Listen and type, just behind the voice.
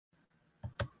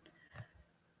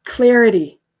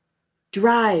clarity,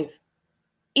 drive,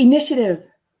 initiative,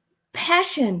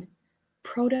 passion,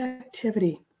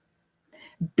 productivity,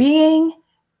 being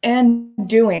and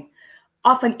doing.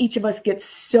 Often each of us gets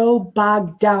so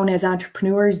bogged down as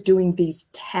entrepreneurs doing these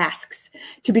tasks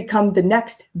to become the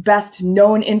next best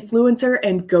known influencer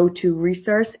and go-to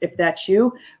resource. If that's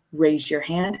you, raise your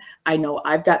hand. I know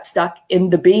I've got stuck in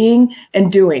the being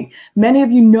and doing. Many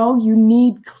of you know you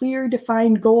need clear,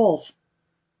 defined goals.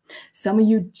 Some of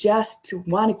you just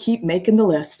want to keep making the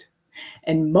list.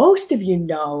 And most of you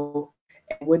know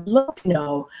and would love to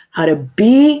know how to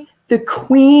be the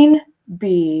queen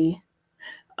bee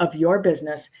of your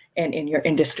business and in your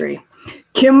industry.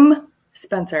 Kim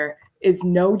Spencer is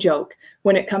no joke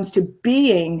when it comes to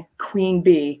being queen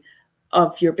bee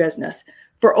of your business.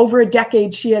 For over a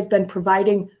decade, she has been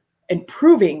providing and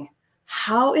proving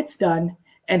how it's done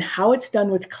and how it's done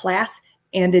with class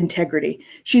and integrity.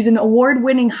 She's an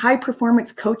award-winning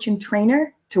high-performance coach and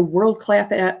trainer to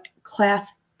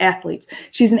world-class athletes.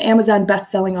 She's an Amazon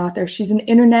best-selling author. She's an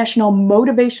international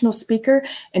motivational speaker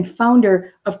and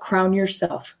founder of Crown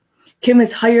Yourself. Kim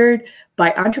is hired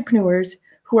by entrepreneurs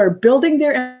who are building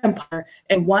their empire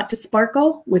and want to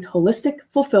sparkle with holistic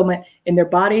fulfillment in their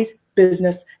bodies,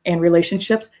 business, and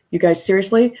relationships. You guys,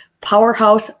 seriously,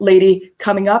 powerhouse lady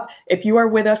coming up. If you are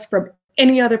with us from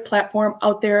any other platform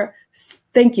out there,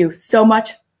 thank you so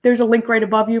much. There's a link right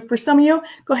above you. For some of you,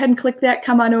 go ahead and click that.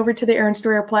 Come on over to the Erin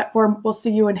Strayer platform. We'll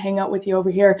see you and hang out with you over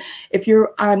here. If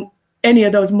you're on any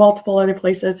of those multiple other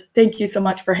places, thank you so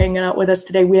much for hanging out with us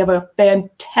today. We have a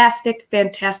fantastic,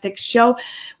 fantastic show.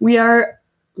 We are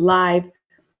live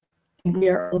and we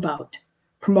are all about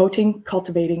promoting,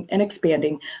 cultivating, and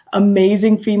expanding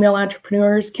amazing female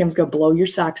entrepreneurs. Kim's going to blow your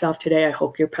socks off today. I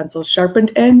hope your pencil's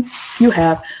sharpened and you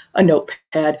have a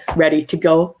notepad ready to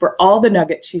go for all the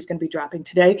nuggets she's going to be dropping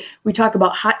today. We talk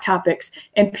about hot topics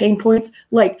and pain points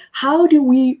like how do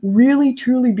we really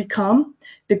truly become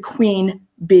the queen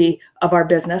bee of our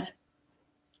business,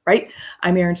 right?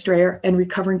 I'm Erin Strayer, and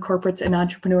recovering corporates and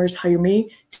entrepreneurs hire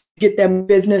me to get them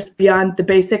business beyond the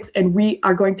basics. And we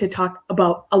are going to talk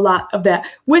about a lot of that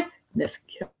with Miss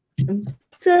Kim.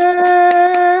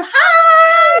 Hi!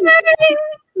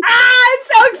 I'm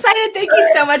so excited. Thank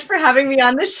you so much for having me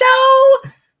on the show.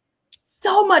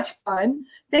 So much fun.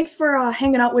 Thanks for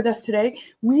hanging out with us today.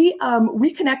 We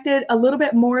connected a little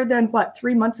bit more than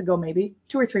 3 months ago, maybe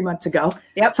 2 or 3 months ago.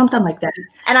 Yep, something like that.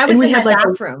 And I was in my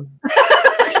bathroom.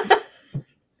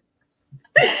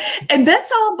 And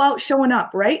that's all about showing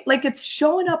up, right? Like it's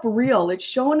showing up real. It's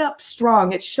showing up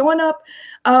strong. It's showing up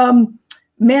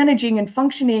managing and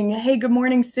functioning. Hey, good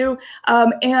morning, Sue.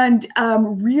 And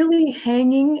really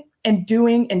hanging and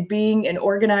doing and being and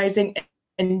organizing.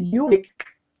 And you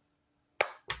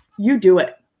do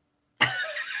it.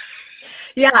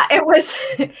 Yeah, it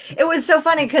was so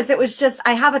funny because it was just,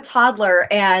 I have a toddler,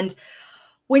 and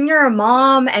when you're a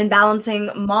mom and balancing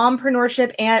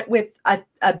mompreneurship and with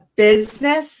a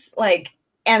business, like,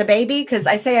 and a baby, because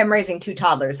I say I'm raising 2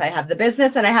 toddlers. I have the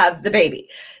business and I have the baby.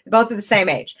 Both are the same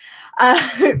age.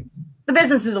 The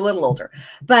business is a little older,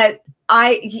 but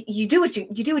you do what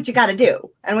you got to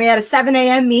do. And we had a 7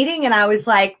 a.m. meeting, and I was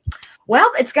like, well,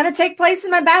 it's going to take place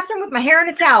in my bathroom with my hair in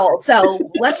a towel.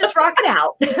 So let's just rock it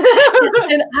out.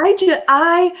 And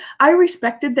I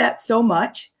respected that so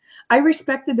much. I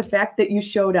respected the fact that you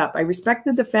showed up. I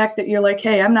respected the fact that you're like,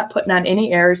 hey, I'm not putting on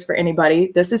any airs for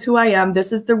anybody. This is who I am.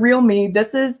 This is the real me.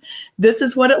 This is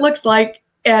what it looks like.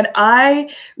 And I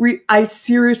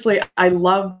seriously, I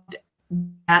loved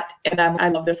that. And I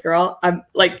love this girl. I'm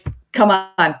like, come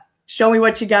on, show me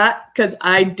what you got. Cause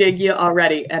I dig you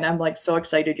already. And I'm like, so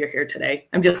excited you're here today.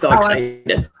 I'm just so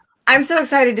excited. I'm so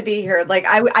excited to be here. Like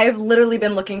I've literally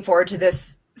been looking forward to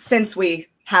this since we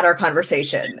had our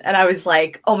conversation. And I was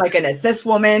like, oh my goodness, this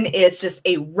woman is just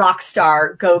a rock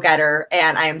star go-getter.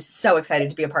 And I am so excited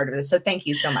to be a part of this. So thank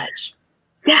you so much.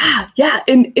 Yeah. Yeah.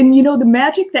 And you know, the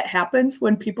magic that happens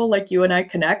when people like you and I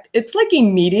connect, it's like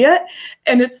immediate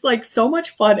and it's like so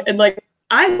much fun. And like,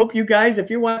 I hope you guys, if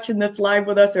you're watching this live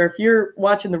with us or if you're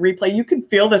watching the replay, you can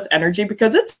feel this energy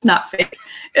because it's not fake.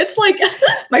 It's like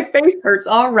my face hurts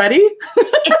already.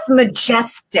 It's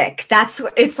majestic. That's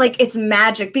what it's like. It's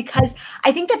magic, because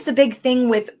I think that's the big thing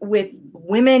with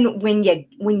women when you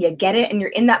get it and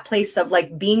you're in that place of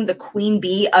like being the queen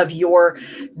bee of your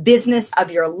business, of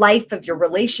your life, of your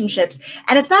relationships.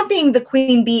 And it's not being the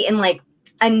queen bee in like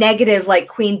a negative, like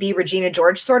Queen Bee, Regina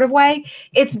George sort of way.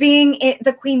 It's being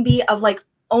the queen bee of like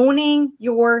owning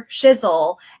your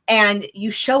shizzle, and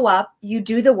you show up, you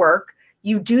do the work,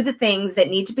 you do the things that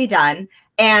need to be done,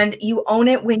 And you own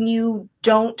it when you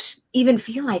don't even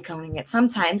feel like owning it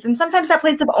sometimes. And sometimes that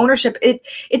place of ownership, it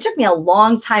took me a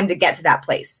long time to get to that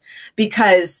place,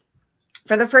 because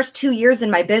for the first 2 years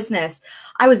in my business,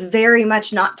 I was very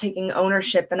much not taking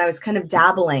ownership, and I was kind of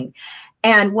dabbling.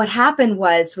 And what happened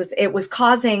was it was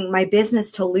causing my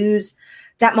business to lose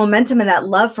that momentum and that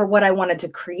love for what I wanted to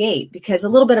create. Because a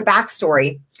little bit of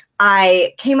backstory,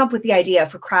 I came up with the idea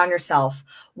for Crown Yourself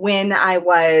when I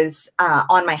was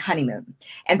on my honeymoon.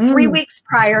 And 3 weeks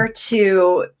prior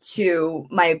to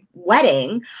my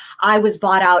wedding, I was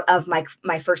bought out of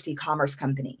my first e-commerce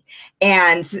company.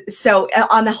 And so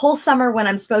on the whole summer, when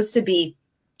I'm supposed to be,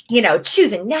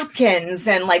 choosing napkins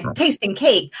and like tasting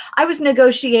cake, I was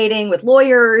negotiating with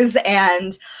lawyers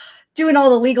and doing all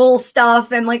the legal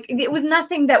stuff. And like, it was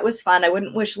nothing that was fun. I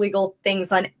wouldn't wish legal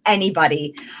things on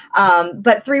anybody.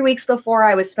 But 3 weeks before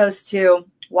I was supposed to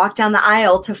walk down the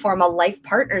aisle to form a life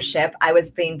partnership, I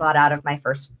was being bought out of my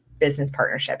first business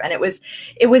partnership. And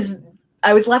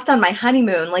I was left on my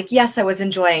honeymoon. Like, yes, I was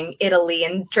enjoying Italy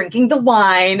and drinking the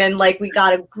wine. And like, we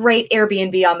got a great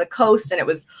Airbnb on the coast, and it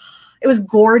was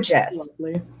gorgeous.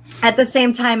 Lovely. At the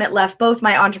same time, it left both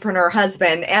my entrepreneur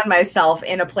husband and myself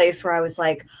in a place where I was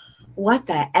like, what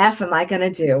the F am I going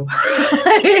to do?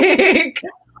 I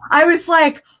was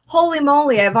like, holy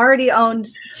moly, I've already owned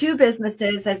 2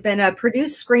 businesses. I've been a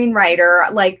produced screenwriter.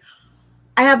 Like,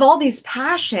 I have all these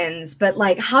passions, but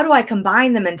like, how do I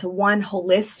combine them into one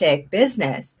holistic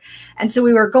business? And so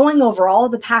we were going over all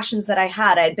the passions that I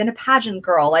had. I'd been a pageant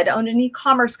girl. I'd owned an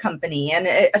e-commerce company and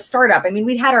a startup. I mean,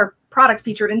 we'd had our product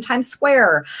featured in Times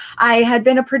Square. I had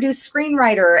been a produced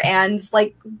screenwriter and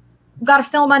like got a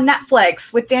film on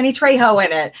Netflix with Danny Trejo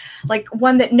in it. Like,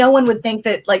 one that no one would think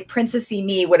that like Princessy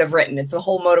Me would have written. It's a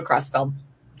whole motocross film.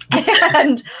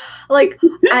 And like,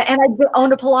 I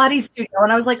owned a Pilates studio,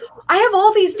 and I was like, I have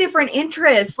all these different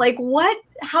interests. Like,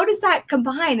 how does that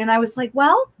combine? And I was like,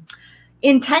 well,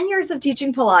 in 10 years of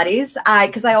teaching Pilates,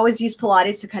 because I always use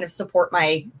Pilates to kind of support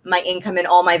my income in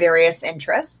all my various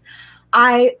interests,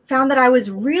 I found that I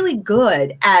was really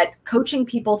good at coaching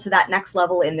people to that next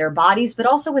level in their bodies, but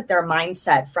also with their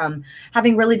mindset, from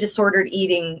having really disordered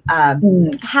eating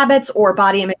habits or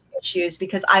body image issues,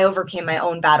 because I overcame my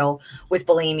own battle with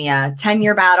bulimia,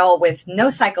 10-year battle with no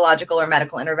psychological or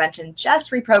medical intervention, just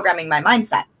reprogramming my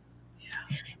mindset.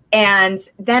 And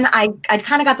then I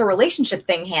kind of got the relationship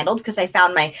thing handled, because I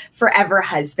found my forever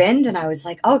husband, and I was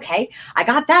like, okay, I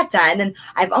got that done. And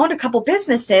I've owned a couple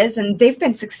businesses and they've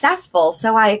been successful.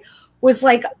 So I was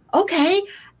like, okay.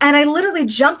 And I literally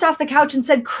jumped off the couch and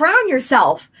said, crown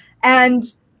yourself. And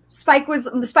Spike,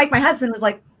 my husband, was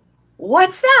like,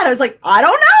 what's that? I was like, I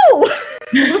don't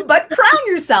know, but crown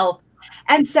yourself.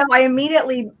 And so I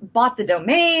immediately bought the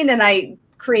domain, and I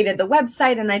created the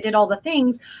website, and I did all the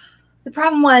things. The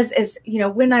problem was,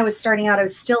 when I was starting out, I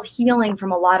was still healing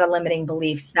from a lot of limiting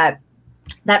beliefs that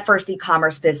first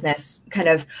e-commerce business kind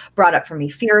of brought up for me.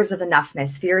 Fears of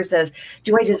enoughness, fears of,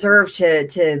 do I deserve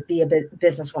to be a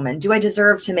businesswoman? Do I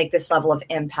deserve to make this level of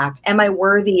impact? Am I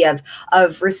worthy of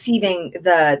receiving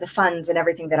the funds and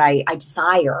everything that I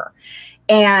desire?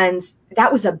 And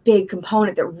that was a big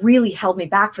component that really held me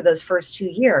back for those first 2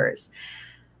 years.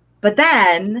 But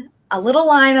then a little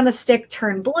line on a stick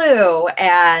turned blue,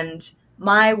 and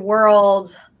my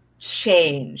world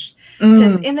changed.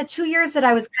 Because in the 2 years that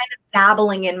I was kind of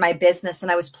dabbling in my business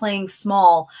and I was playing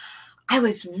small, I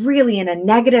was really in a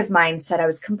negative mindset. I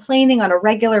was complaining on a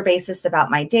regular basis about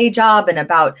my day job and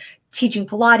about teaching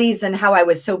Pilates and how I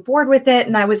was so bored with it.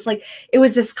 And I was like, it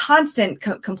was this constant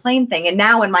complaint thing. And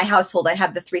now in my household, I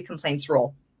have the 3 complaints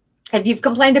rule. If you've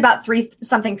complained about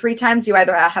something 3 times, you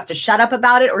either have to shut up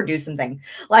about it or do something.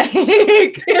 Like,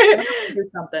 do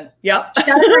something. Yep. Shut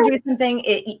up or do something.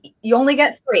 You only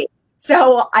get 3.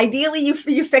 So ideally,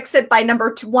 you fix it by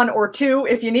number 1 or 2.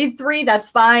 If you need 3, that's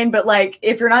fine. But like,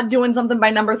 if you're not doing something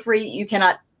by number 3, you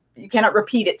cannot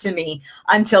repeat it to me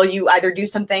until you either do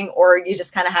something or you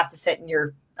just kind of have to sit in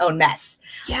your own mess.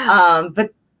 Yeah.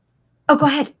 Go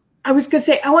ahead. I was going to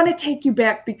say, I want to take you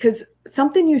back, because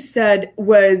something you said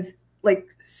was like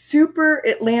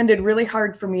it landed really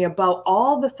hard for me, about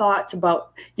all the thoughts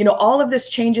about, all of this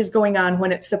changes going on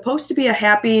when it's supposed to be a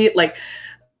happy, like,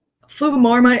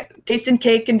 Fugamorma, tasting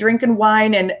cake and drinking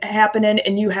wine and happening,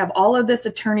 and you have all of this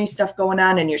attorney stuff going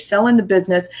on, and you're selling the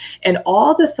business, and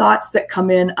all the thoughts that come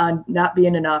in on not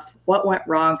being enough, what went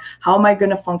wrong, how am I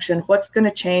going to function, what's going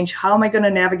to change, how am I going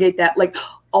to navigate that, like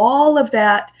all of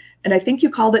that. And I think you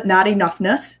called it not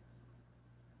enoughness.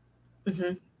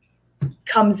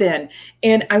 Comes in.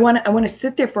 And I want to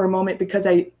sit there for a moment, because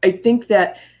I think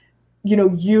that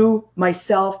you,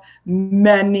 myself,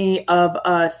 many of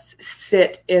us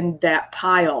sit in that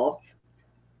pile.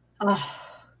 Oh,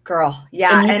 girl.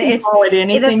 Yeah. And you And can call it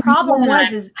anything. the problem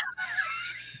is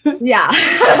yeah,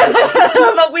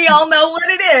 but we all know what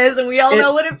it is, and we all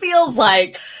know what it feels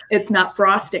like. It's not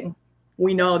frosting.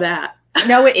 We know that.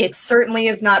 No, it certainly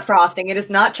is not frosting. It is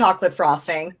not chocolate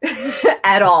frosting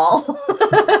at all.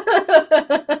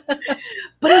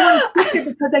 But I want to speak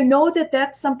it because I know that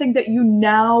that's something that you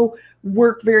now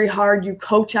work very hard. You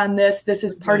coach on this. This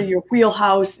is part of your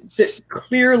wheelhouse. That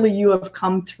clearly you have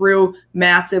come through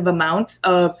massive amounts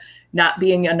of not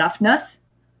being enoughness.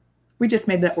 We just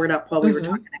made that word up while we were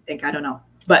talking, I think. I don't know.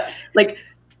 But like,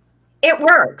 it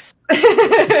works.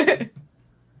 I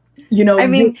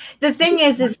mean, the thing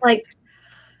is like,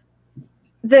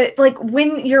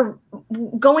 when you're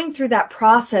going through that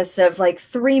process of like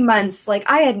 3 months, like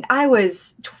I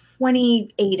was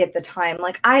 28 at the time.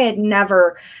 Like I had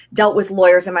never dealt with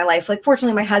lawyers in my life. Like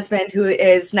fortunately my husband, who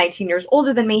is 19 years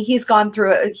older than me, he's gone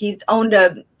through it. He's owned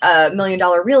a $1 million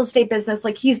real estate business.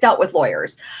 Like he's dealt with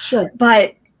lawyers. Sure.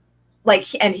 But like,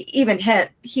 and even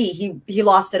he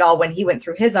lost it all when he went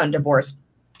through his own divorce.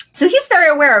 So he's very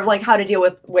aware of like how to deal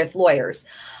with lawyers.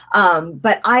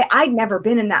 But I'd never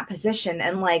been in that position.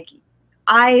 And like,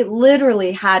 I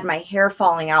literally had my hair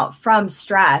falling out from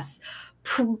stress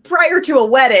prior to a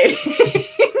wedding.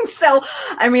 So,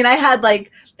 I mean,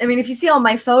 if you see all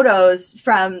my photos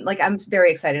from like, I'm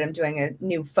very excited. I'm doing a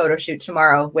new photo shoot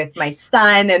tomorrow with my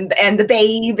son and the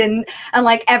babe and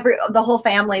like the whole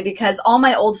family, because all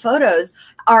my old photos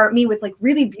are me with like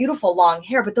really beautiful long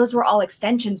hair, but those were all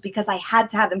extensions because I had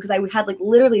to have them because I had like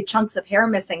literally chunks of hair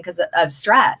missing because of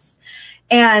stress.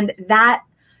 And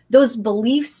those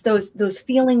beliefs, those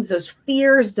feelings, those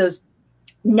fears, those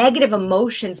negative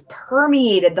emotions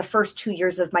permeated the first 2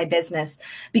 years of my business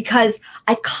because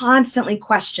I constantly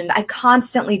questioned, I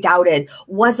constantly doubted,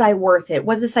 was I worth it?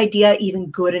 Was this idea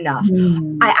even good enough?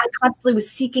 I constantly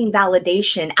was seeking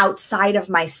validation outside of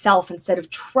myself instead of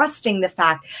trusting the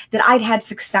fact that I'd had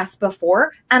success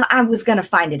before and I was going to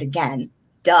find it again.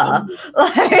 Duh.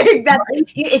 Like that's,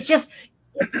 it's just,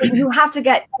 you have to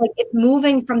get like, it's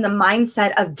moving from the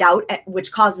mindset of doubt,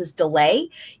 which causes delay,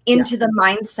 into the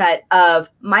mindset of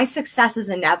my success is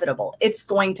inevitable. It's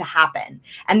going to happen.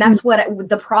 And that's what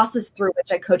the process through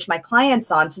which I coach my clients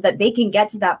on, so that they can get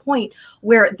to that point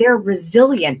where they're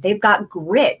resilient. They've got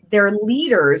grit. They're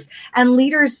leaders, and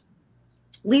leaders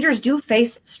do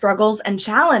face struggles and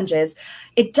challenges.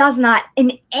 It does not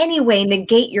in any way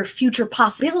negate your future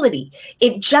possibility.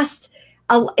 It just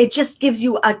gives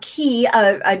you a key,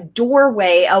 a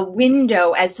doorway, a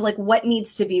window as to like what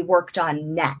needs to be worked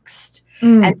on next.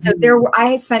 And so I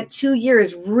had spent 2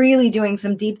 years really doing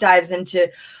some deep dives into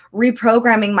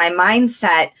reprogramming my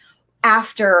mindset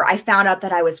after I found out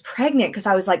that I was pregnant, because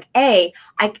I was like, I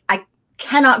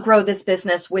cannot grow this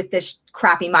business with this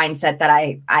crappy mindset that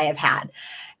I have had.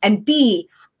 And B,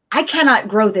 I cannot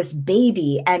grow this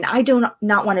baby. And I do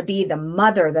not want to be the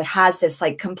mother that has this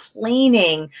like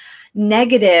complaining,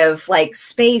 negative, like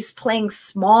space playing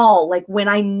small, like when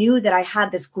I knew that I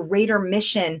had this greater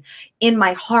mission in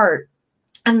my heart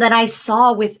and that I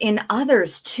saw within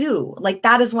others too. Like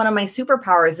that is one of my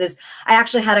superpowers. Is I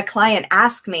actually had a client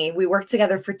ask me, we worked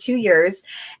together for 2 years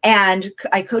and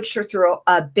I coached her through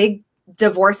a big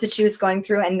divorce that she was going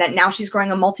through, and that now she's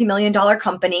growing a multi-million-dollar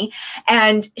company.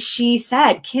 And she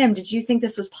said, Kim, did you think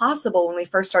this was possible when we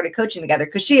first started coaching together?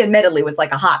 Because she admittedly was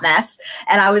like a hot mess.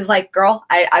 And I was like, girl,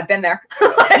 I've been there.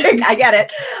 I get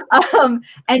it.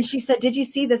 And she said, did you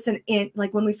see this in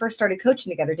like when we first started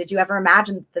coaching together? Did you ever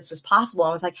imagine that this was possible?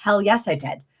 I was like, hell yes, I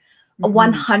did.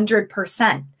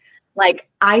 100%. Like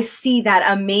I see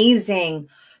that amazing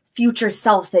future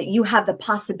self that you have the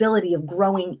possibility of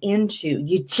growing into.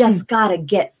 You just got to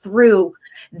get through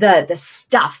the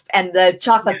stuff and the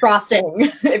chocolate frosting,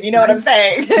 if you know what I'm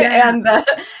saying,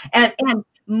 and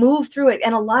move through it.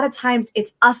 And a lot of times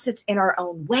it's in our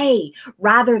own way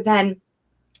rather than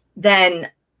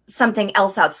something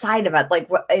else outside of it. Like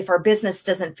if our business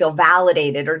doesn't feel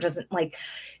validated or doesn't like,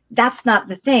 that's not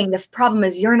the thing. The problem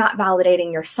is you're not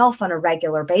validating yourself on a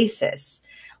regular basis.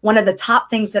 One of the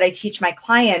top things that I teach my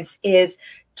clients is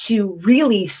to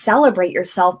really celebrate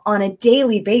yourself on a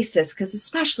daily basis, because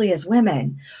especially as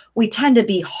women, we tend to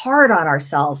be hard on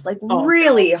ourselves, like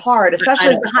really hard, especially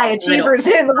as the high achievers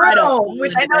in the room,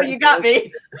 which I know you got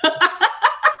me.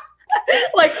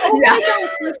 Like, my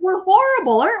gosh, we're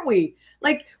horrible, aren't we?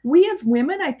 Like we as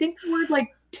women, I think we're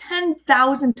like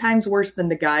 10,000 times worse than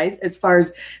the guys as far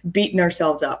as beating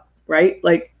ourselves up, right?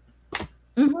 Like,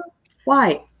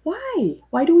 why?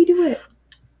 Why do we do it?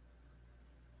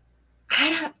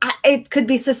 It could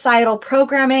be societal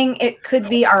programming. It could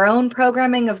be our own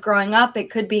programming of growing up. It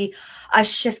could be us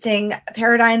shifting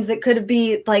paradigms. It could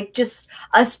be like just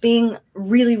us being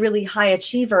really, really high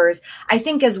achievers. I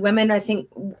think as women,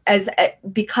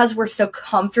 because we're so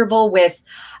comfortable with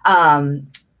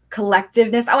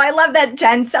collectiveness. Oh, I love that,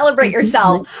 Jen. Celebrate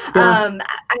yourself. Yeah.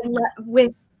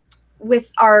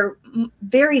 With our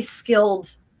very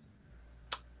skilled.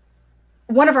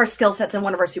 One of our skill sets and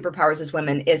one of our superpowers as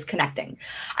women is connecting.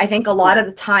 I think a lot of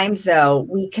the times, though,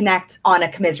 we connect on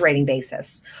a commiserating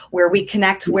basis, where we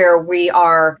connect where we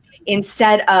are,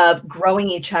 instead of growing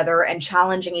each other and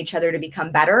challenging each other to become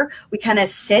better, we kind of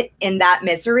sit in that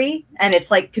misery. And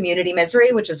it's like community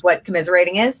misery, which is what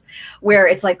commiserating is, where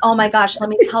it's like, oh my gosh, let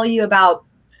me tell you about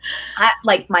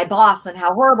like my boss and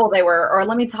how horrible they were, or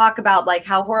let me talk about like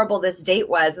how horrible this date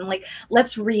was. And like,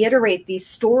 let's reiterate these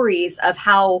stories of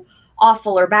how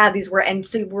awful or bad these were. And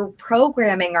so we're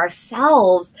programming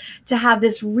ourselves to have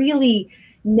this really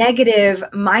negative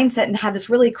mindset and have this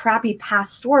really crappy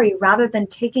past story, rather than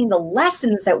taking the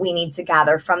lessons that we need to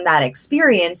gather from that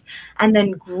experience and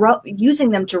then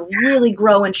using them to really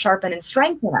grow and sharpen and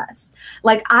strengthen us.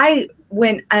 Like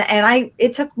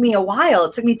it took me a while.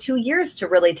 It took me 2 years to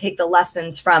really take the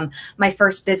lessons from my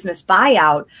first business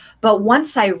buyout. But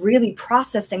once I really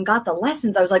processed and got the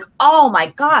lessons, I was like, oh my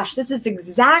gosh, this is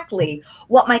exactly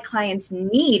what my clients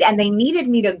need. And they needed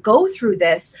me to go through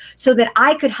this so that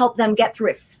I could help them get through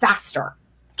it faster.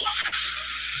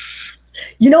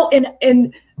 You know,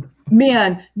 and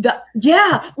man,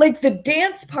 like the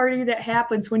dance party that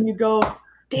happens when you go,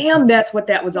 damn, that's what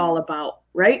that was all about.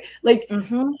 Right? Like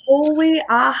holy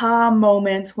aha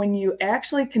moments when you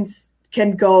actually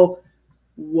can go,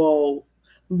 whoa,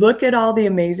 look at all the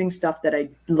amazing stuff that I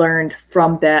learned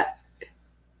from that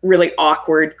really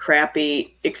awkward,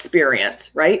 crappy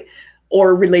experience, right?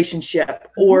 Or relationship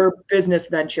or business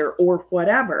venture or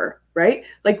whatever, right?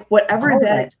 Like whatever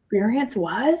that experience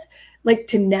was, like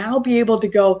to now be able to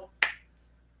go,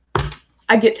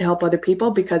 I get to help other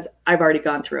people because I've already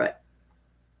gone through it.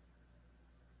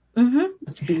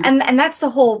 And that's the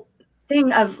whole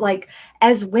thing of like,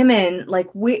 as women, like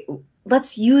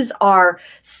let's use our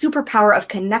superpower of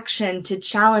connection to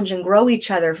challenge and grow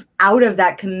each other out of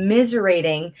that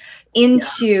commiserating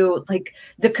into like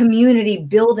the community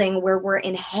building, where we're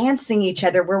enhancing each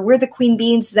other, where we're the queen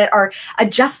bees that are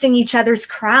adjusting each other's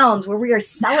crowns, where we are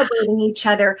celebrating each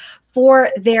other for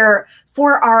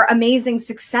our amazing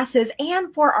successes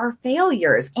and for our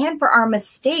failures and for our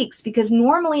mistakes, because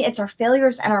normally it's our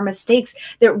failures and our mistakes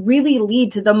that really lead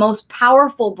to the most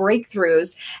powerful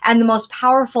breakthroughs and the most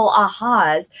powerful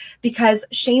ahas, because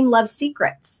shame loves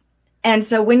secrets. And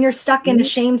so when you're stuck in a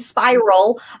shame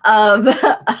spiral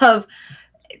of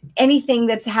anything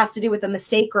that has to do with a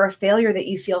mistake or a failure that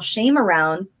you feel shame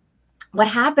around, what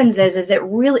happens is it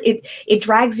really, it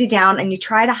drags you down, and you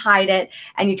try to hide it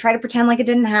and you try to pretend like it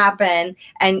didn't happen,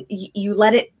 and you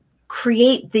let it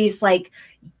create these like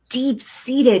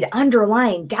deep-seated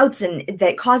underlying doubts and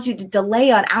that cause you to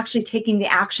delay on actually taking the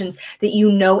actions that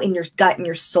you know in your gut and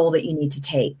your soul that you need to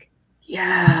take.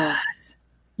 Yes.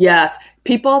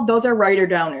 People, those are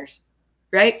writer-downers,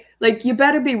 right? Like you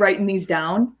better be writing these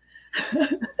down.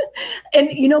 And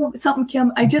you know something,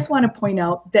 Kim, I just want to point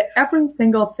out that every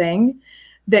single thing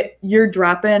that you're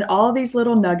dropping, all these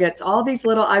little nuggets, all these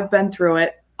little, I've been through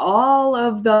it, all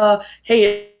of the,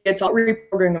 hey, it's all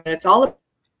reprogramming, it's all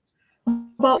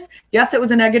about, yes, it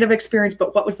was a negative experience,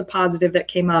 but what was the positive that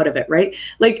came out of it, right?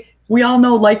 Like we all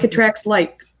know like attracts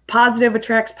like, positive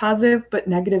attracts positive, but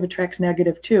negative attracts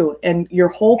negative too. And your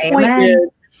whole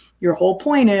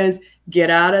point is get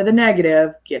out of the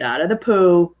negative, get out of the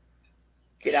poo,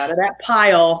 get out of that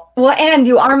pile. Well, and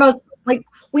you are most like,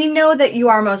 we know that you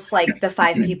are most like the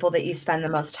 5 people that you spend the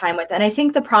most time with. And I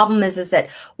think the problem is that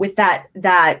with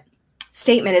that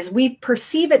statement is we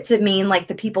perceive it to mean like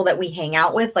the people that we hang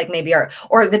out with, like maybe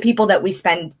or the people that we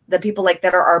spend, the people like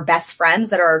that are our best friends,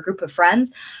 that are our group of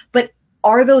friends. But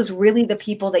are those really the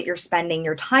people that you're spending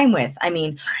your time with? I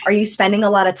mean, are you spending a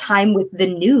lot of time with the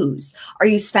news? Are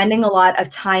you spending a lot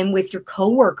of time with your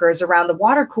coworkers around the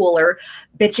water cooler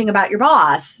bitching about your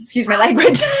boss? Excuse my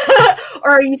language.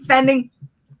 Or are you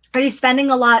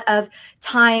spending a lot of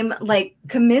time like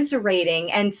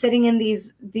commiserating and sitting in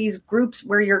these groups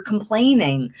where you're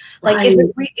complaining? Like,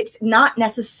 it's not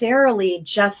necessarily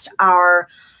just our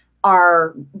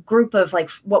our group of like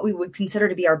what we would consider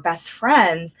to be our best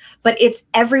friends, but it's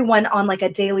everyone on like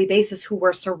a daily basis who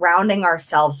we're surrounding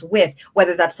ourselves with,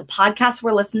 whether that's the podcast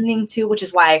we're listening to, which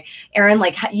is why, Erin,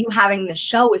 like you having the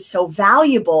show is so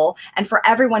valuable. And for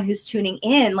everyone who's tuning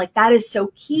in, like that is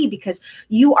so key, because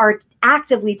you are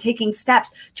actively taking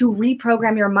steps to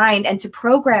reprogram your mind and to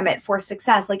program it for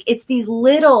success. Like it's these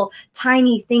little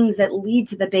tiny things that lead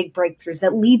to the big breakthroughs,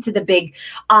 that lead to the big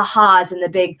ahas and the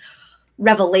big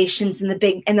revelations and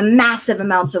the massive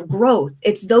amounts of growth.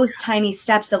 It's those tiny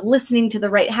steps of listening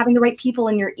to having the right people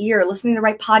in your ear, listening to the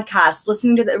right podcasts,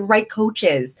 listening to the right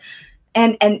coaches.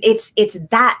 And it's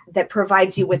that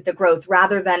provides you with the growth,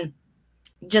 rather than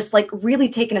just like really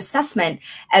take an assessment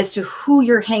as to who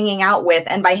you're hanging out with.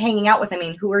 And by hanging out with, I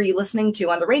mean, who are you listening to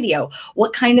on the radio?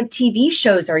 What kind of TV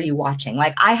shows are you watching?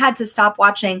 Like I had to stop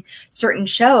watching certain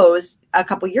shows a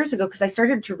couple years ago because I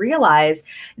started to realize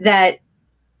that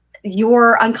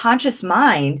your unconscious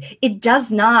mind, it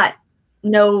cannot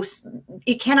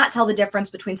tell the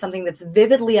difference between something that's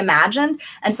vividly imagined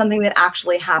and something that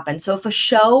actually happened. So if a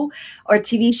show or a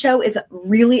TV show is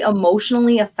really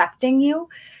emotionally affecting you,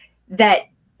 that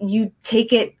you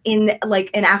take it in like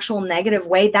an actual negative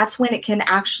way, that's when it can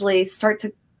actually start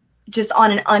to just on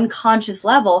an unconscious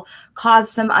level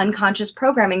cause some unconscious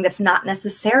programming that's not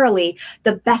necessarily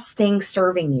the best thing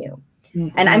serving you.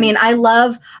 Mm-hmm. And I mean, I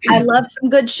love some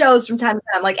good shows from time to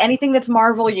time, like anything that's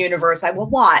Marvel Universe, I will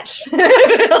watch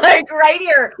like right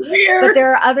here. Weird. But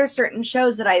there are other certain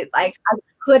shows that I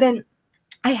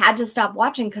had to stop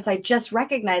watching because I just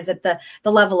recognized that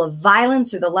the level of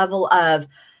violence or the level of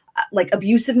like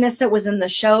abusiveness that was in the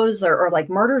shows or like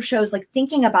murder shows, like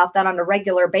thinking about that on a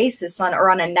regular basis or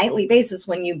on a nightly basis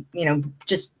when you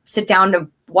just sit down to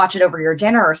watch it over your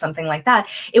dinner or something like that,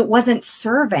 it wasn't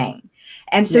serving.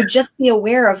 And so just be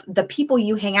aware of the people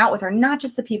you hang out with are not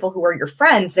just the people who are your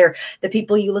friends. They're the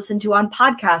people you listen to on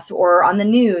podcasts or on the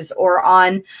news or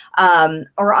on the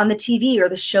TV or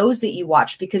the shows that you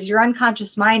watch, because your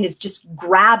unconscious mind is just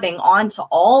grabbing onto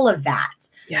all of that.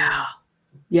 Yeah.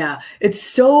 Yeah. It's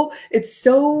so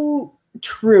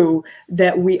true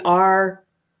that we are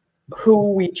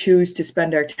who we choose to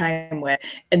spend our time with.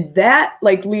 And that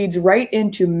like leads right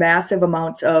into massive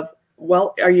amounts of,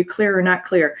 well, are you clear or not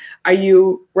clear? Are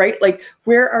you right? Like,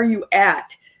 where are you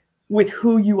at with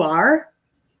who you are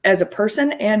as a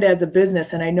person and as a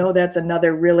business? And I know that's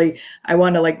another really, I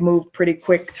want to like move pretty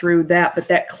quick through that, but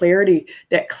that clarity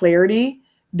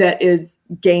that is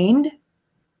gained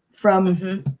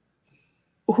from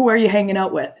who are you hanging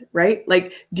out with, right?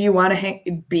 Like, do you want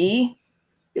to be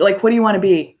like, what do you want to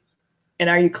be?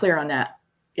 And are you clear on that?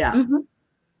 Yeah. Mm-hmm.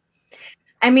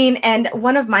 I mean, and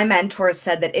one of my mentors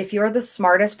said that if you're the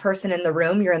smartest person in the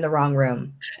room, you're in the wrong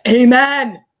room.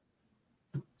 Amen.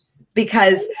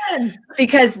 Because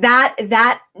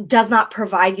that does not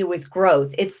provide you with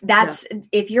growth.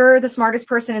 If you're the smartest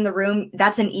person in the room,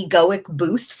 that's an egoic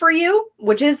boost for you,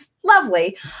 which is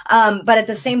lovely. But at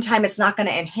the same time, it's not going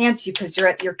to enhance you because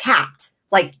you're capped.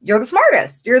 Like you're the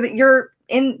smartest. You're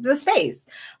in the space.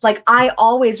 Like I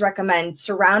always recommend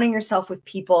surrounding yourself with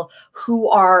people who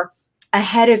are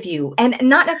ahead of you and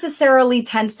not necessarily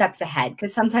 10 steps ahead,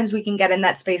 because sometimes we can get in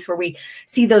that space where we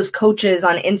see those coaches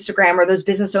on Instagram or those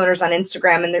business owners on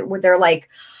Instagram and they're like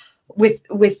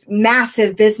with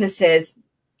massive businesses,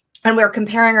 and we're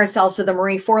comparing ourselves to the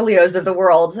Marie Forleos of the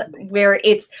world, where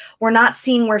we're not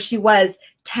seeing where she was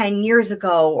 10 years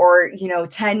ago or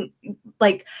 10,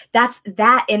 like that's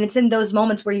that. And it's in those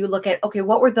moments where you look at, okay,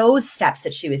 what were those steps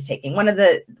that she was taking? One of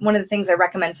the things I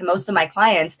recommend to most of my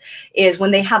clients is when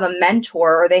they have a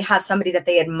mentor or they have somebody that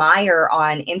they admire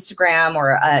on Instagram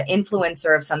or an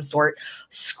influencer of some sort,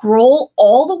 scroll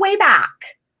all the way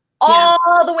back.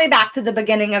 All the way back to the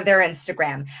beginning of their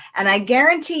Instagram. And I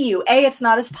guarantee you, A, it's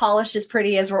not as polished, as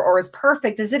pretty as or as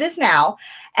perfect as it is now.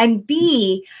 And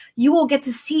B, you will get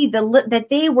to see that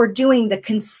they were doing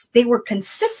they were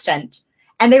consistent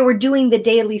and they were doing the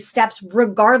daily steps,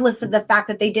 regardless of the fact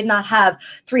that they did not have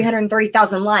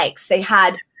 330,000 likes. They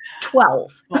had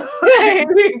 12.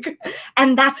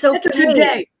 And that's okay. That's a good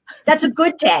day. That's a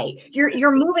good day.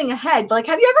 You're moving ahead. Like,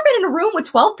 have you ever been in a room with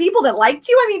 12 people that liked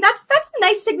you? I mean, that's a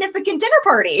nice, significant dinner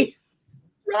party.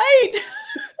 Right.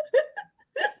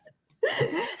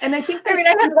 And I think,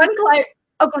 I had one client.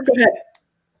 Oh, go ahead.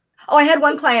 Oh, I had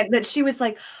one client that she was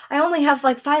like, I only have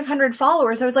like 500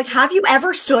 followers. I was like, have you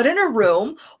ever stood in a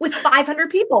room with 500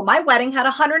 people? My wedding had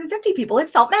 150 people. It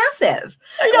felt massive.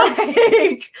 I know.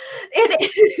 Like,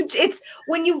 it's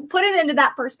when you put it into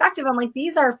that perspective, I'm like,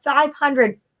 these are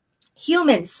 500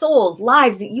 human souls,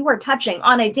 lives that you are touching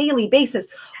on a daily basis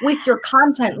with your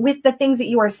content, with the things that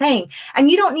you are saying.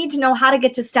 And you don't need to know how to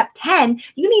get to step 10.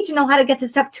 You need to know how to get to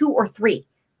step 2 or 3.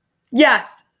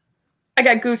 Yes. I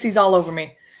got goosies all over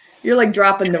me. You're like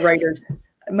dropping the writers.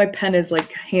 My pen is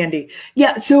like handy.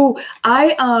 Yeah. So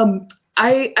I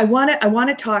want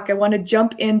to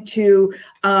jump into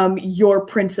your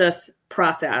princess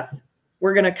process.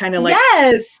 We're going to kind of like,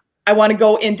 yes, I want to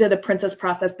go into the princess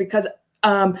process because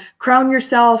Crown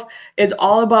Yourself is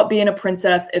all about being a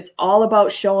princess. It's all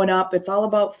about showing up. It's all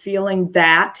about feeling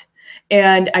that.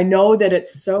 And I know that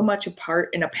it's so much a part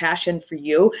and a passion for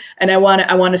you. And I want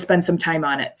to spend some time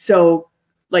on it. So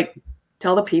like,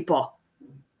 tell the people.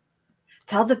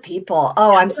 Tell the people.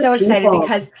 Oh, I'm so excited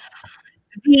because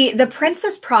the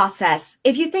princess process,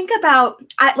 if you think about,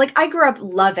 I grew up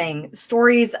loving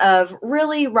stories of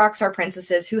really rock star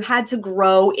princesses who had to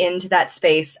grow into that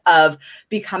space of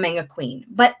becoming a queen.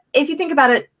 But if you think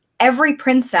about it, every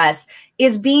princess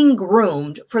is being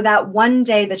groomed for that one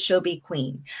day that she'll be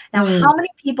queen. Now, how many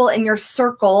people in your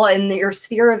circle and your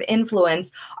sphere of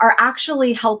influence are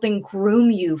actually helping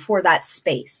groom you for that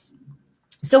space?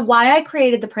 So why I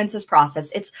created the princess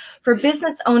process, it's for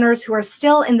business owners who are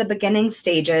still in the beginning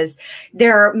stages.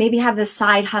 They're maybe have this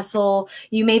side hustle.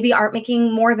 You maybe aren't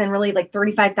making more than really like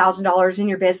 $35,000 in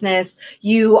your business.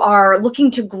 You are looking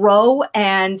to grow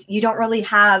and you don't really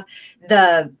have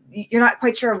you're not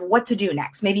quite sure of what to do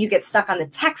next. Maybe you get stuck on the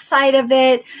tech side of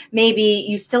it. Maybe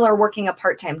you still are working a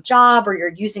part-time job or you're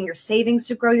using your savings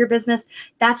to grow your business.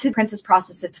 That's who the princess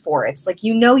process is for. It's like,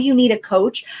 you need a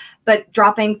coach, but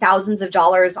dropping thousands of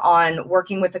dollars on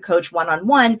working with a coach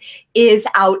one-on-one is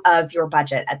out of your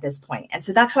budget at this point. And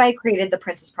so that's why I created the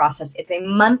princess process. It's a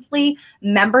monthly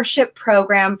membership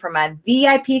program for my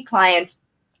VIP clients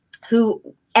who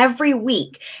every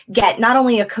week get not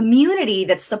only a community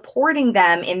that's supporting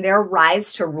them in their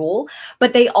rise to rule,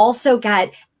 but they also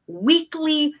get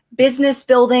weekly business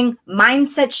building,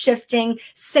 mindset shifting,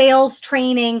 sales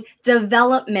training,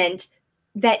 development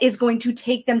that is going to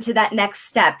take them to that next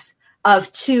steps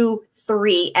of 2,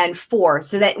 3, and 4,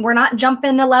 so that we're not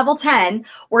jumping to level 10.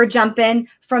 We're jumping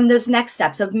from those next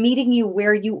steps of meeting you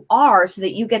where you are so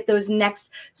that you get those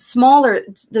next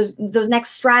those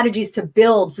next strategies to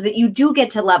build so that you do get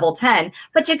to level 10,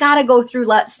 but you got to go through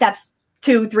steps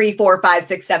 2, 3, 4, 5,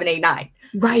 6, 7, 8, 9.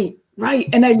 Right. Right.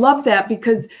 And I love that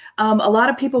because a lot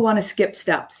of people want to skip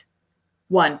steps.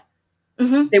 They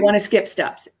want to skip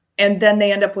steps and then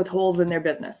they end up with holes in their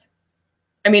business.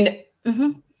 I mean,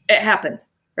 it happens,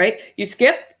 right? You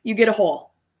skip, you get a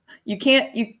hole. You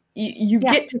can't, you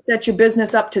get to set your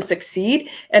business up to succeed.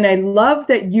 And I love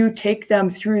that you take them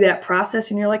through that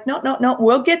process and you're like, no,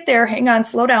 we'll get there. Hang on,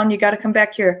 slow down. You got to come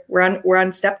back here. We're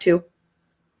on step 2.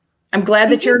 I'm glad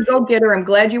that you're a go-getter. I'm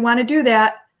glad you want to do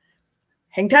that.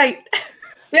 Hang tight.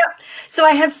 Yeah. So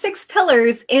I have 6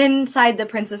 pillars inside the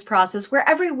princess process where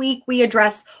every week we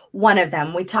address one of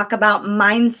them. We talk about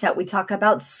mindset. We talk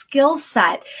about skill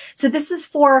set. So this is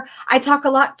I talk a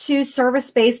lot to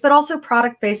service-based, but also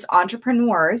product-based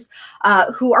entrepreneurs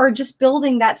who are just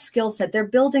building that skill set. They're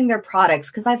building their products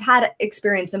because I've had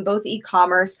experience in both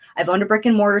e-commerce. I've owned a brick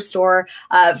and mortar store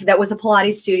that was a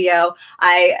Pilates studio.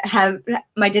 I have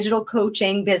my digital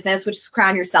coaching business, which is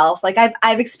Crown Yourself. Like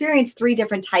I've experienced 3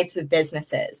 different types of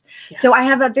businesses. Yeah. So I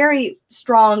have a very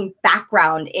strong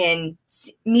background in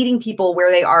meeting people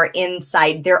where they are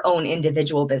inside their own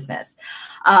individual business.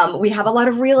 We have a lot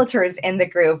of realtors in the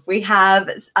group. We have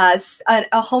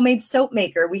a homemade soap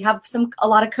maker. We have a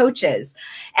lot of coaches.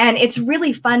 And it's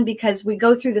really fun because we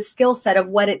go through the skill set of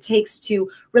what it takes to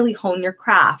really hone your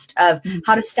craft, of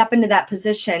how to step into that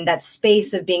position, that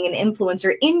space of being an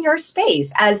influencer in your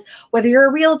space, as whether you're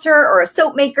a realtor or a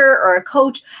soap maker or a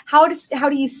coach. How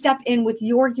do you step in with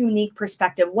your unique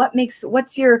perspective?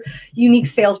 What's your unique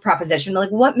sales proposition?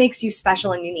 Like, what makes you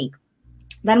special and unique?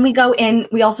 Then we go in,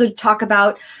 we also talk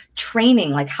about training,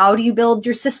 like how do you build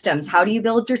your systems? How do you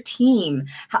build your team?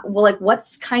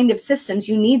 What's kind of systems?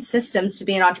 You need systems to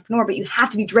be an entrepreneur, but you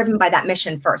have to be driven by that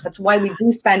mission first. That's why we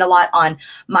do spend a lot on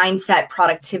mindset,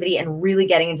 productivity, and really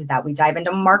getting into that. We dive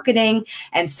into marketing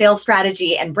and sales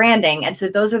strategy and branding. And so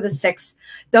those are the 6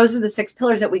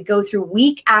 pillars that we go through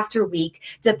week after week,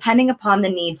 depending upon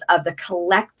the needs of the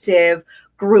collective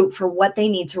group for what they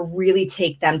need to really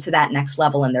take them to that next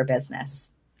level in their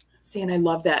business. See, and I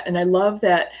love that. And I love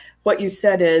that what you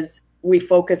said is we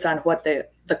focus on what the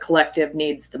collective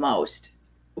needs the most,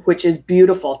 which is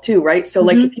beautiful too, right? So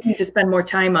like if you need to spend more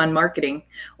time on marketing,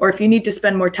 or if you need to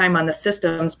spend more time on the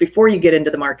systems before you get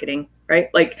into the marketing, right?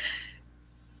 Like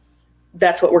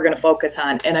that's what we're going to focus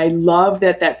on. And I love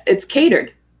that it's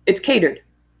catered. It's catered.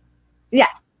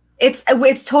 Yes.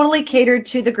 It's totally catered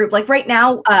to the group. Like right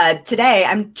now, today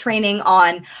I'm training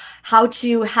on how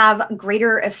to have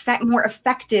more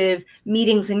effective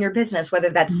meetings in your business, whether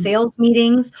that's sales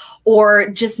meetings or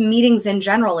just meetings in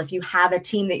general. If you have a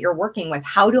team that you're working with,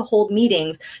 how to hold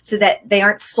meetings so that they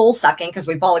aren't soul sucking, because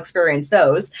we've all experienced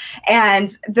those. And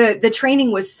the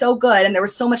training was so good. And there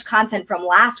was so much content from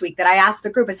last week that I asked the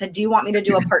group, I said, do you want me to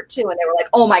do a part 2? And they were like,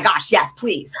 oh my gosh, yes,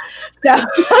 please.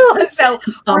 So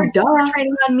we're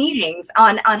training on meetings,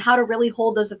 on how to really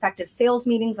hold those effective sales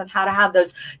meetings, on how to have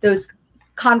those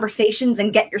conversations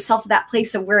and get yourself to that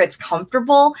place of where it's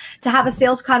comfortable to have a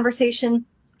sales conversation.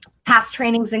 Past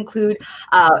trainings include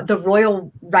the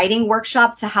Royal Writing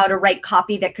Workshop to how to write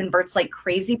copy that converts like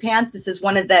crazy pants. This is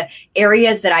one of the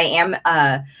areas that I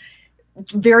am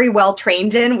very well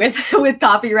trained in with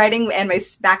copywriting, and my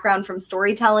background from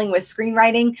storytelling with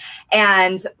screenwriting.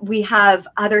 And we have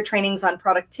other trainings on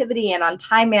productivity and on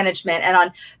time management and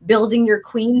on building your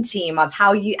queen team, of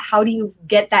how do you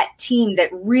get that team that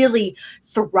really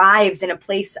thrives in a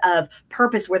place of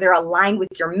purpose where they're aligned with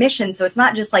your mission. So it's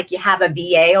not just like you have a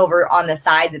VA over on the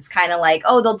side that's kind of like,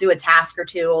 oh, they'll do a task or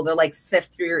two, or they'll like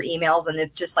sift through your emails and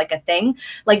it's just like a thing.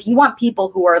 Like, you want people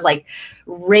who are like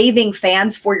raving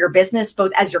fans for your business,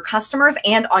 both as your customers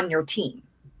and on your team.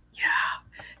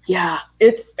 Yeah.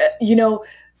 It's,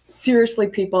 seriously,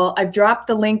 people, I've dropped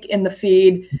the link in the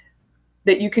feed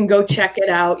that you can go check it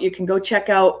out. You can go check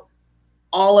out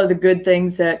all of the good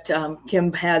things that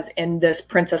Kim has in this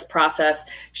princess process.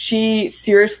 She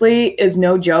seriously is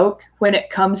no joke when it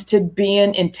comes to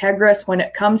being integrous, when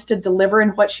it comes to delivering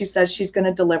what she says she's going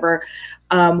to deliver,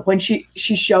 when she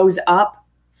shows up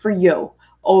for you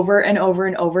over and over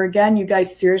and over again. You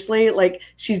guys, seriously, like,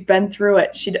 she's been through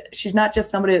it. She's not just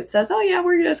somebody that says, oh yeah,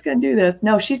 we're just going to do this.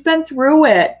 No, she's been through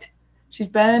it. She's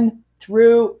been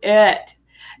through it.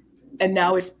 And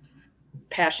now is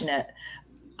passionate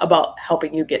about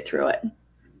helping you get through it.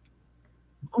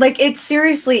 Like, it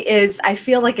seriously is. I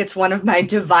feel like it's one of my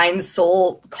divine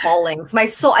soul callings. My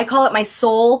soul, I call it my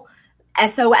soul,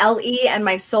 SOLE, and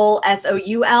my soul,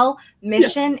 SOUL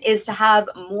mission is to have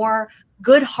more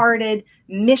good-hearted,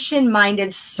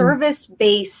 mission-minded,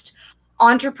 service-based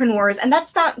entrepreneurs. And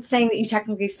that's not saying that you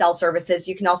technically sell services.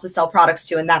 You can also sell products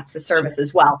too, and that's a service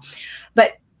as well.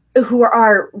 But who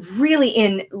are really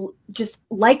in just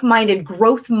like-minded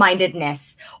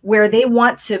growth-mindedness, where they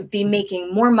want to be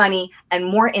making more money and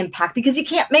more impact, because you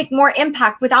can't make more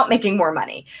impact without making more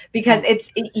money,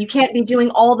 because you can't be doing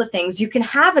all the things. You can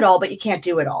have it all, but you can't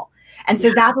do it all. And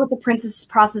so that's what the princess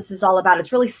process is all about.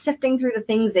 It's really sifting through the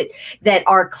things that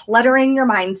are cluttering your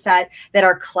mindset, that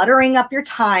are cluttering up your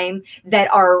time,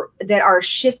 that are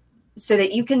shift, so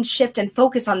that you can shift and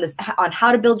focus on this, on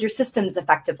how to build your systems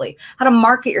effectively, how to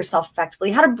market yourself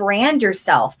effectively, how to brand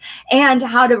yourself, and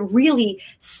how to really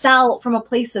sell from a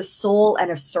place of soul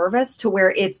and of service, to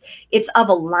where it's of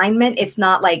alignment. It's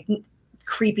not like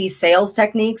creepy sales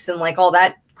techniques and like all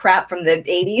that crap from the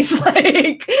 80s.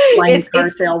 Like,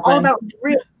 it's all about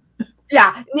real.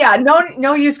 Yeah.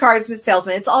 No used cars with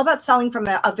salesmen. It's all about selling from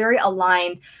a very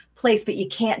aligned place, but you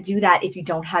can't do that if you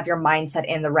don't have your mindset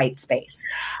in the right space.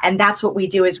 And that's what we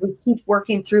do, is we keep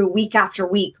working through week after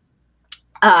week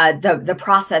the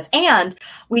process. And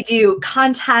we do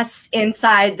contests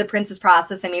inside the princess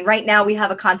process. I mean, right now we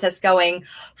have a contest going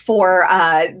for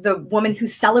the woman who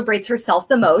celebrates herself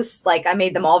the most. Like, I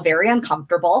made them all very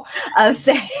uncomfortable of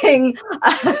saying,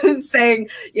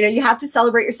 you have to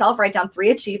celebrate yourself, write down 3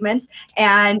 achievements,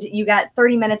 and you got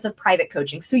 30 minutes of private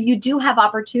coaching. So you do have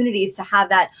opportunities to have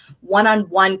that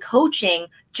one-on-one coaching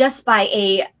just by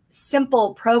a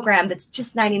simple program that's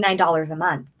just $99 a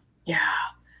month.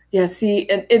 Yeah, see,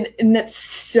 and that's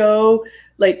so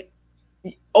like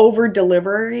over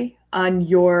delivery on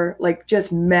your, like,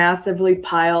 just massively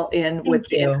pile in with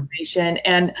the information.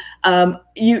 And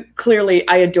you clearly,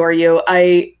 I adore you.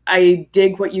 I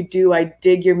dig what you do. I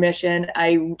dig your mission.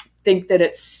 I think that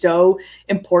it's so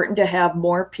important to have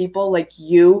more people like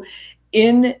you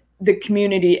in the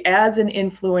community as an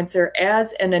influencer,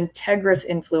 as an integrous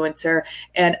influencer.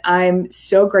 And I'm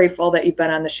so grateful that you've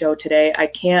been on the show today. I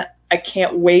can't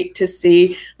wait to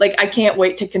see, like, I can't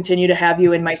wait to continue to have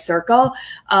you in my circle,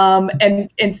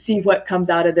 and see what comes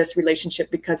out of this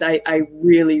relationship, because I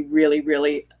really, really,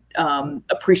 really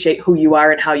appreciate who you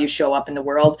are and how you show up in the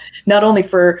world, not only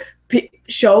for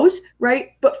shows,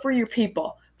 right, but for your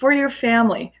people, for your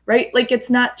family, right? Like, it's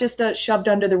not just a shoved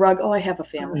under the rug, oh, I have a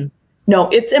family. Mm-hmm. No,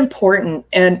 it's important,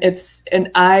 and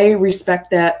I respect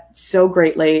that so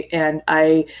greatly, and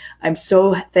I'm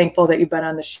so thankful that you've been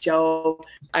on the show.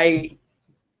 I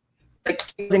like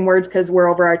using words because we're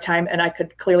over our time, and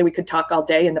we could talk all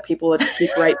day, and the people would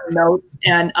keep writing notes.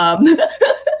 And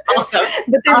awesome.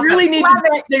 But they awesome. really need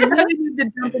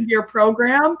to jump into your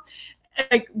program,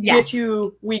 like get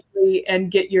you weekly and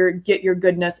get your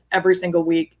goodness every single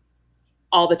week,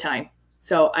 all the time.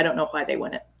 So I don't know why they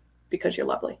wouldn't, because you're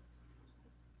lovely.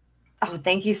 Oh,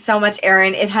 thank you so much,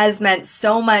 Erin. It has meant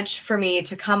so much for me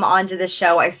to come onto the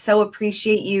show. I so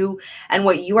appreciate you and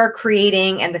what you are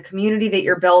creating and the community that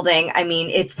you're building. I mean,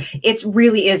 it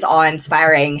really is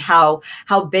awe-inspiring how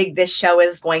big this show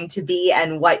is going to be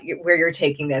and where you're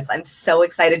taking this. I'm so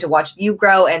excited to watch you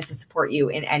grow and to support you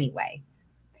in any way.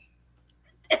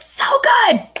 It's so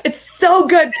good. It's so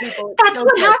good, people. That's so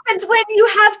what happens when you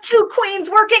have two queens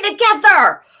working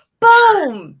together.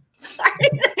 Boom. I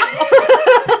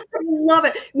love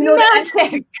it.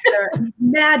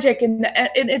 Magic. And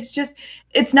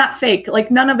it's not fake.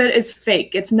 Like none of it is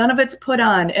fake. None of it's put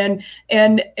on. And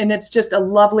it's just a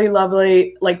lovely,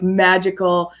 lovely, like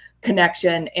magical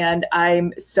connection. And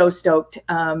I'm so stoked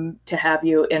to have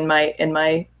you in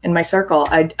my circle.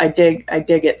 I dig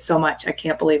it so much. I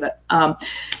can't believe it.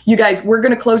 You guys, we're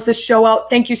going to close this show out.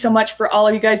 Thank you so much for all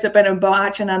of you guys that have been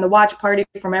watching on the watch party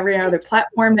from every other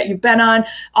platform that you've been on.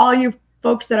 All you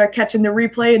folks that are catching the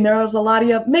replay, and there was a lot of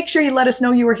you, make sure you let us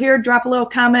know you were here. Drop a little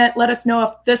comment. Let us know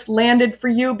if this landed for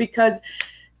you, because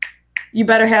you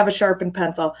better have a sharpened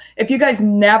pencil. If you guys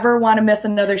never want to miss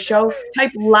another show, type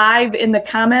live in the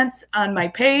comments on my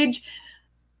page.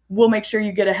 We'll make sure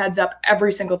you get a heads up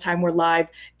every single time we're live.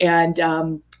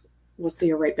 And we'll see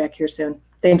you right back here soon.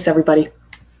 Thanks, everybody.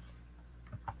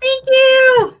 Thank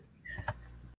you.